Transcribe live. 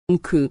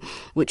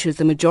which is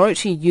the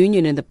majority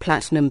union in the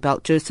Platinum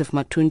Belt. Joseph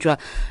Mathunjwa,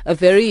 a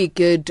very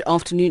good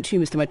afternoon to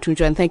you, Mr.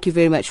 Mathunjwa, and thank you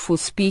very much for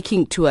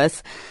speaking to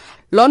us.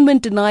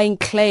 Lonmin denying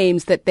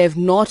claims that they've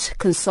not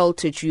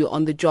consulted you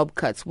on the job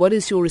cuts. What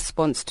is your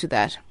response to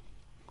that?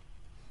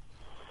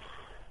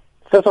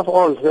 First of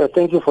all,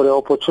 thank you for the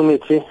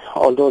opportunity,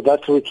 although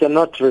that we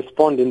cannot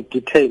respond in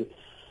detail.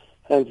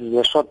 Hence,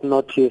 the short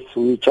notice,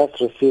 we just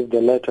received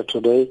a letter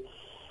today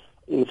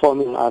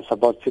informing us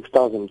about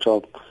 6,000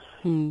 jobs.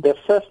 The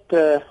first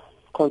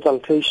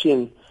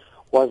consultation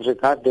was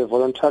regarding the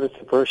voluntary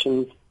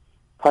separation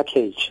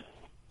package.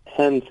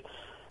 Hence,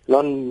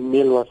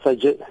 Lonmin was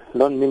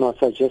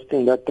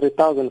suggesting that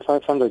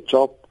 3,500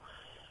 jobs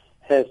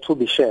has to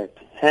be shared.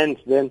 Hence,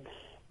 then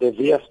the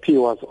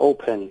VSP was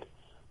opened.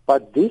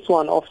 But this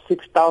one of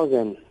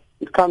 6,000,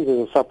 it comes as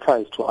a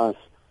surprise to us.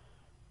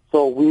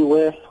 So we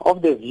were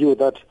of the view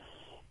that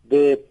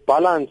the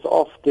balance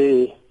of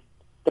the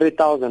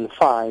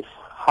 3,005,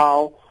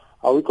 how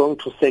are we going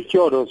to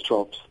secure those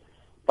jobs?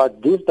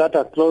 But this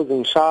data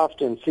closing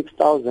shaft and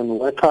 6,000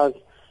 workers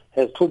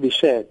has to be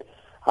shared.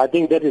 I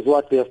think that is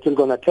what they are still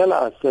going to tell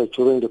us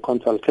during the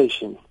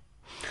consultation.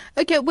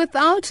 Okay,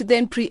 without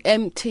then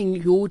preempting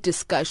your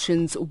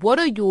discussions, what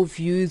are your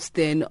views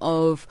then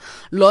of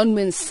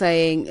Lonmin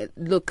saying,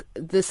 look,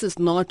 this is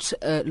not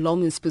a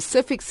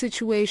Lonmin-specific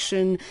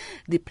situation,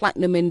 the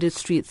platinum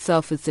industry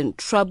itself is in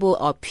trouble,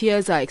 our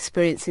peers are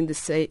experiencing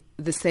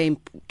the same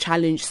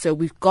challenge, so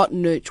we've got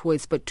no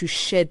choice but to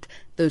shed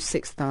those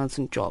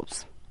 6,000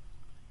 jobs?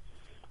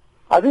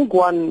 I think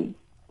one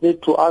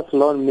need to ask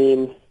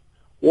Lonmin,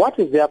 what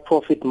is their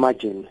profit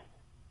margin?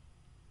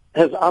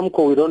 As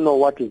AMCO, we don't know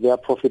what is their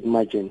profit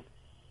margin.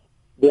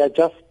 They are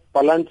just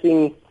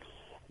balancing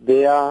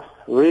their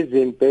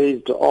reason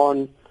based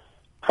on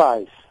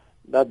price,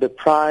 that the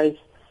price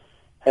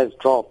has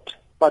dropped.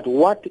 But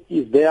what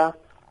is their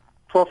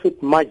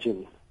profit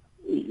margin?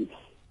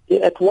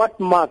 At what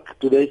mark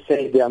do they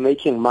say they are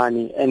making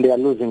money and they are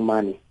losing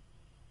money?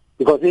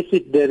 Because if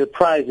the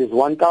price is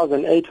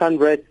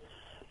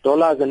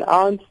 $1,800 an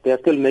ounce, they are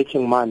still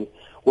making money.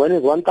 When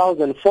it's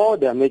 $1,004,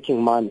 they are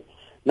making money.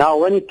 Now,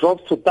 when it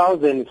drops to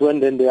 1,000, it's when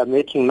then they are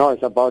making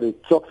noise about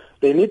it. So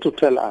they need to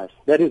tell us.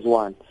 That is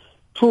one.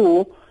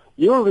 Two,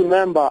 you'll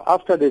remember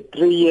after the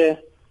 3-year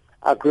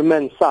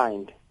agreement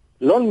signed,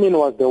 Lonmin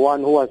was the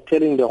one who was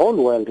telling the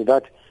whole world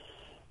that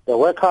the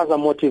workers are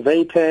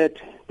motivated,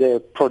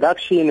 the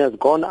production has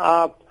gone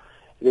up,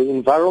 the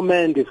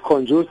environment is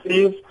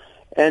conducive,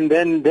 and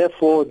then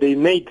therefore they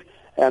made,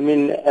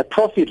 a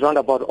profit around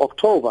about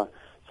October.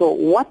 So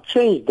what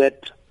changed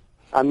that,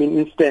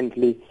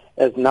 instantly?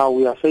 As now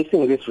we are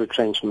facing this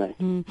retrenchment.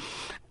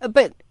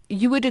 But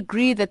you would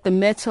agree that the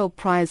metal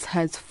price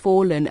has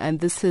fallen and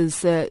this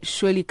has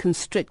surely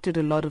constricted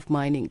a lot of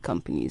mining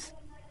companies?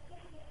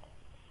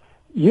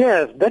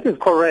 Yes, that is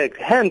correct.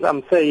 Hence,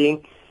 I'm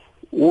saying,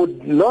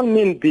 would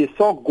Lonmin be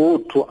so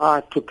good to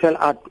us to tell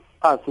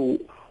us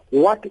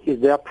what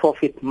is their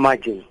profit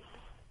margin?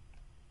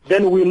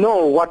 Then we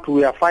know what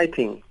we are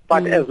fighting.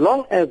 But as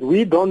long as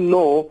we don't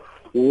know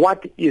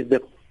what is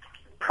the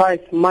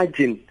price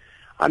margin,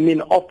 of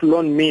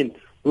Lonmin,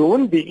 we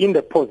wouldn't be in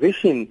the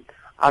position,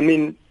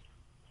 to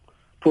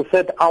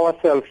set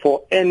ourselves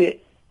for any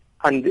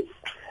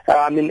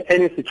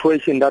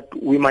situation that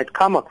we might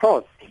come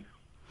across.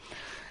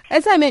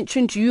 As I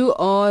mentioned, you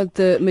are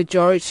the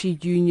majority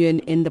union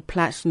in the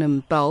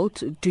Platinum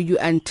Belt. Do you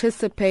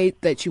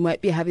anticipate that you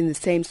might be having the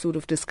same sort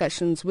of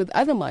discussions with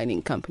other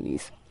mining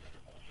companies?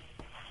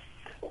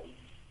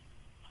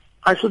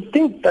 I should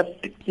think that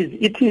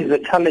it is a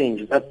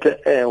challenge that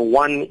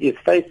one is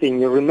facing.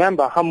 You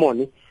remember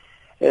Harmony,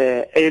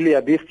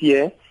 earlier this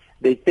year,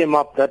 they came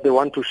up that they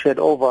want to shed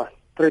over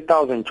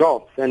 3,000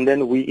 jobs, and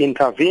then we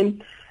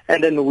intervene,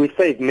 and then we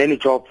save many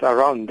jobs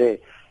around there.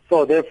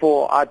 So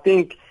therefore, I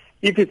think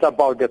if it's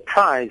about the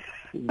price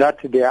that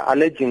they are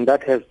alleging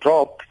that has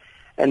dropped,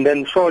 and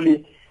then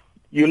surely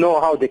you know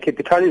how the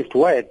capitalists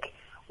work.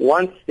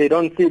 Once they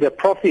don't see the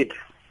profit,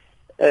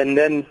 and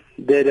then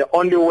the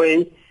only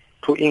way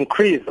to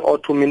increase or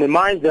to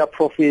minimize their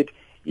profit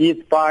is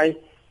by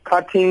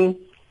cutting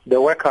the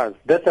workers.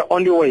 That's the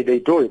only way they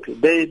do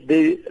it.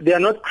 They are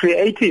not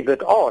creative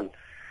at all.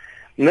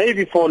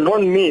 Maybe for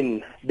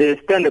Lonmin, they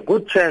stand a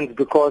good chance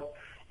because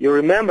you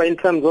remember in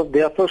terms of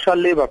their social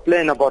labor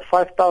plan, about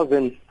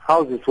 5,000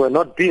 houses were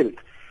not built.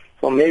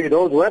 So maybe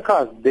those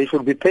workers, they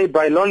should be paid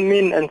by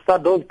Lonmin and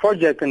start those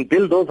projects and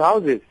build those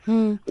houses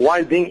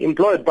while being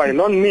employed by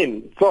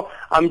Lonmin. So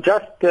I'm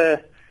just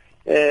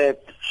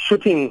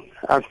shooting.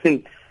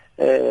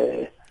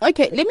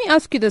 Okay, let me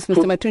ask you this,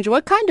 Mr. Mathunjwa.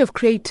 What kind of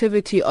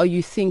creativity are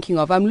you thinking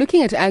of? I'm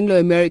looking at Anglo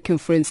American,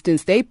 for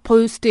instance. They're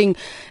posting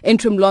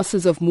interim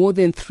losses of more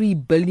than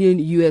 $3 billion,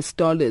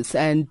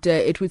 and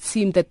it would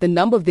seem that the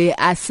number of their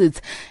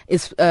assets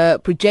is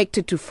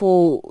projected to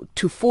fall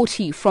to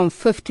 40 from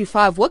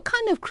 55. What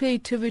kind of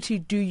creativity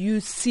do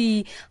you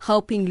see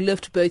helping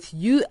lift both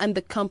you and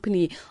the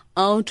company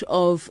out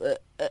of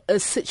a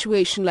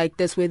situation like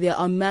this where there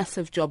are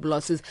massive job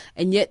losses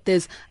and yet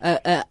there's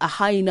a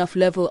high enough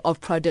level of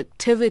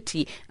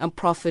productivity and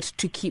profit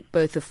to keep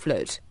both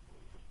afloat?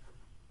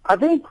 I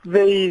think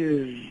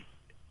we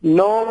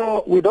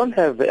don't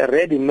have a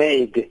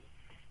ready-made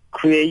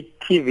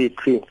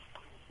creativity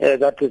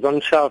that is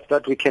on shelf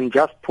that we can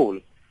just pull.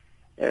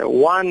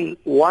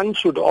 One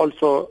should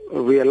also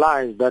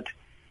realize that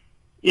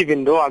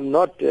even though I'm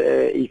not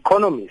an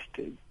economist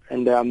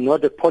and I'm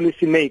not a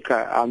policy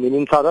maker, I'm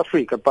in South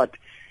Africa, but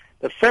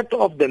the fact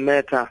of the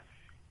matter,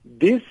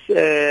 these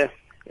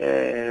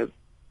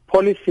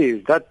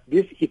policies,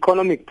 these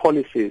economic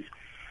policies,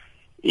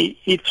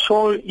 it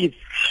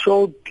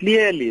showed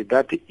clearly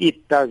that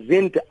it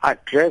doesn't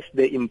address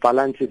the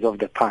imbalances of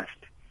the past.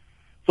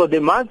 So there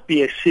must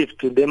be a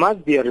shift, there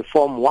must be a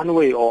reform one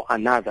way or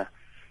another.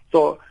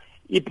 So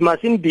it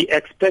mustn't be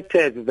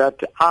expected that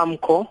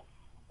AMCO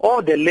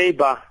or the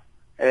labor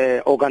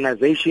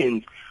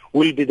organizations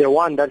will be the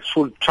one that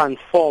should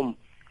transform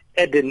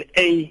at an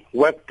A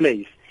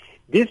workplace.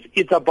 This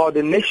is about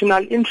the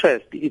national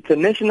interest. It's a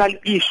national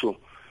issue.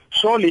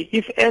 Surely,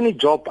 if any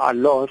jobs are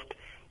lost,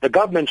 the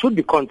government should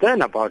be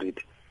concerned about it.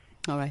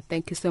 All right.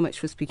 Thank you so much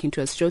for speaking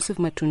to us. Joseph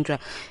Matundra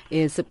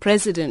is the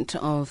president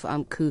of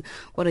AMCU.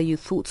 What are your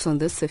thoughts on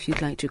this? If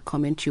you'd like to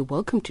comment, you're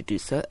welcome to do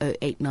so.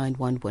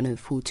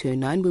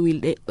 0891104209 when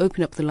we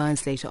open up the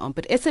lines later on.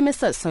 But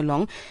SMS us so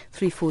long,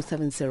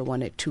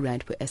 34701 at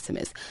R2 per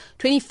SMS.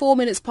 24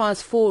 minutes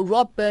past 4.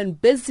 Rob Byrne,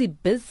 busy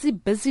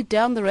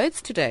down the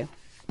roads today.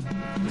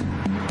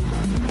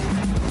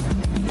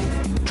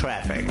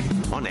 Traffic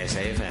on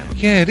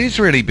SAFM. Yeah, it is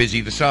really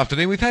busy this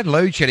afternoon. We've had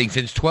load shedding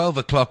since 12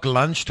 o'clock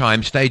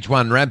lunchtime. Stage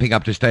 1 ramping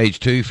up to Stage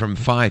 2 from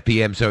 5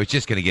 p.m, so it's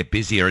just going to get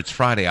busier. It's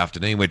Friday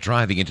afternoon. We're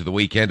driving into the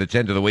weekend. It's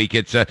end of the week.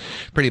 It's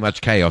pretty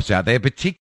much chaos out there, particularly